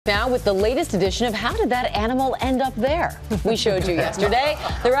Now with the latest edition of How Did That Animal End Up There? We showed you yesterday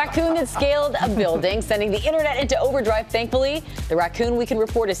the raccoon that scaled a building, sending the internet into overdrive. Thankfully, the raccoon we can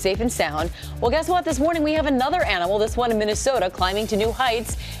report is safe and sound. Well, guess what? This morning we have another animal, this one in Minnesota, climbing to new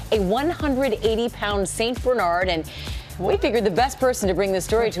heights, a 180-pound St. Bernard. And we figured the best person to bring this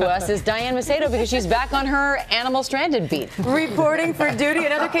story to us is Diane Macedo, because she's back on her Animal Stranded beat. Reporting for duty,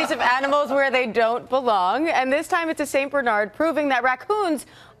 another case of animals where they don't belong. And this time it's a St. Bernard, proving that raccoons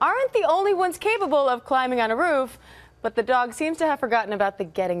aren't the only ones capable of climbing on a roof. But the dog seems to have forgotten about the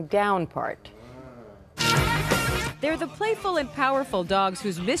getting down part. They're the playful and powerful dogs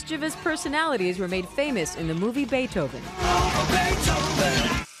whose mischievous personalities were made famous in the movie Beethoven.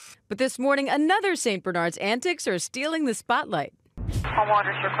 But this morning, another St. Bernard's antics are stealing the spotlight.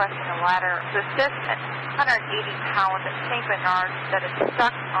 Homeowners requesting a ladder to assist a 180-pound St. Bernard that is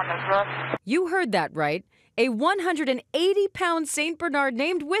stuck on the roof. You heard that right. A 180-pound St. Bernard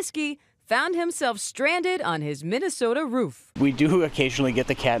named Whiskey found himself stranded on his Minnesota roof. We do occasionally get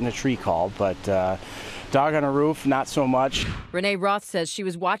the cat in a tree call, but dog on a roof, not so much. Renee Roth says she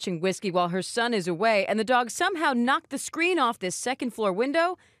was watching Whiskey while her son is away, and the dog somehow knocked the screen off this second-floor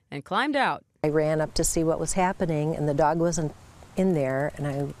window and climbed out. I ran up to see what was happening, and the dog wasn't in there, and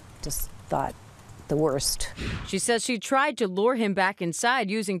I just thought the worst. She says she tried to lure him back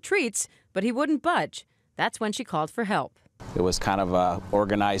inside using treats, but he wouldn't budge. That's when she called for help. It was kind of an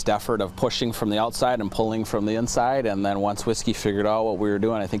organized effort of pushing from the outside and pulling from the inside, and then once Whiskey figured out what we were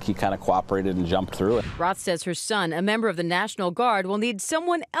doing, I think he kind of cooperated and jumped through it. Roth says her son, a member of the National Guard, will need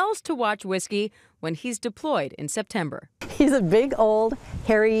someone else to watch Whiskey when he's deployed in September. He's a big, old,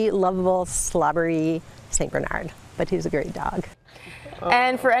 hairy, lovable, slobbery St. Bernard, but he's a great dog.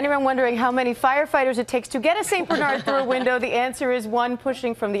 And for anyone wondering how many firefighters it takes to get a St. Bernard through a window, the answer is 1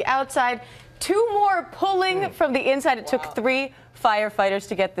 pushing from the outside, 2 more pulling from the inside. It took 3 firefighters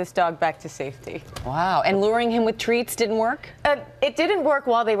to get this dog back to safety. Wow. And luring him with treats didn't work? It didn't work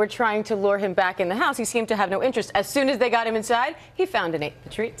while they were trying to lure him back in the house. He seemed to have no interest. As soon as they got him inside, he found and ate the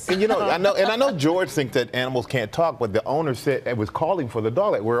treats. And I know George thinks that animals can't talk, but the owner said it was calling for the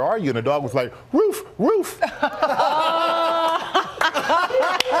dog. Like, where are you? And the dog was like, roof, roof.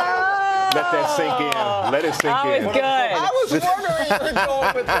 Let that sink in. Let it sink in. That was good. I was wondering where you were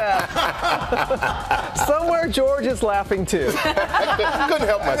going with that. Somewhere George is laughing too. I couldn't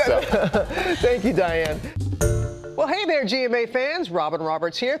help myself. Thank you, Diane. Well, hey there, GMA fans. Robin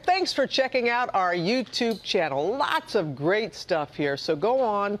Roberts here. Thanks for checking out our YouTube channel. Lots of great stuff here. So go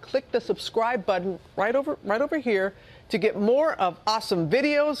on, click the subscribe button right over here to get more of awesome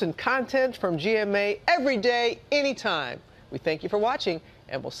videos and content from GMA every day, anytime. We thank you for watching,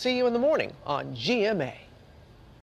 and we'll see you in the morning on GMA.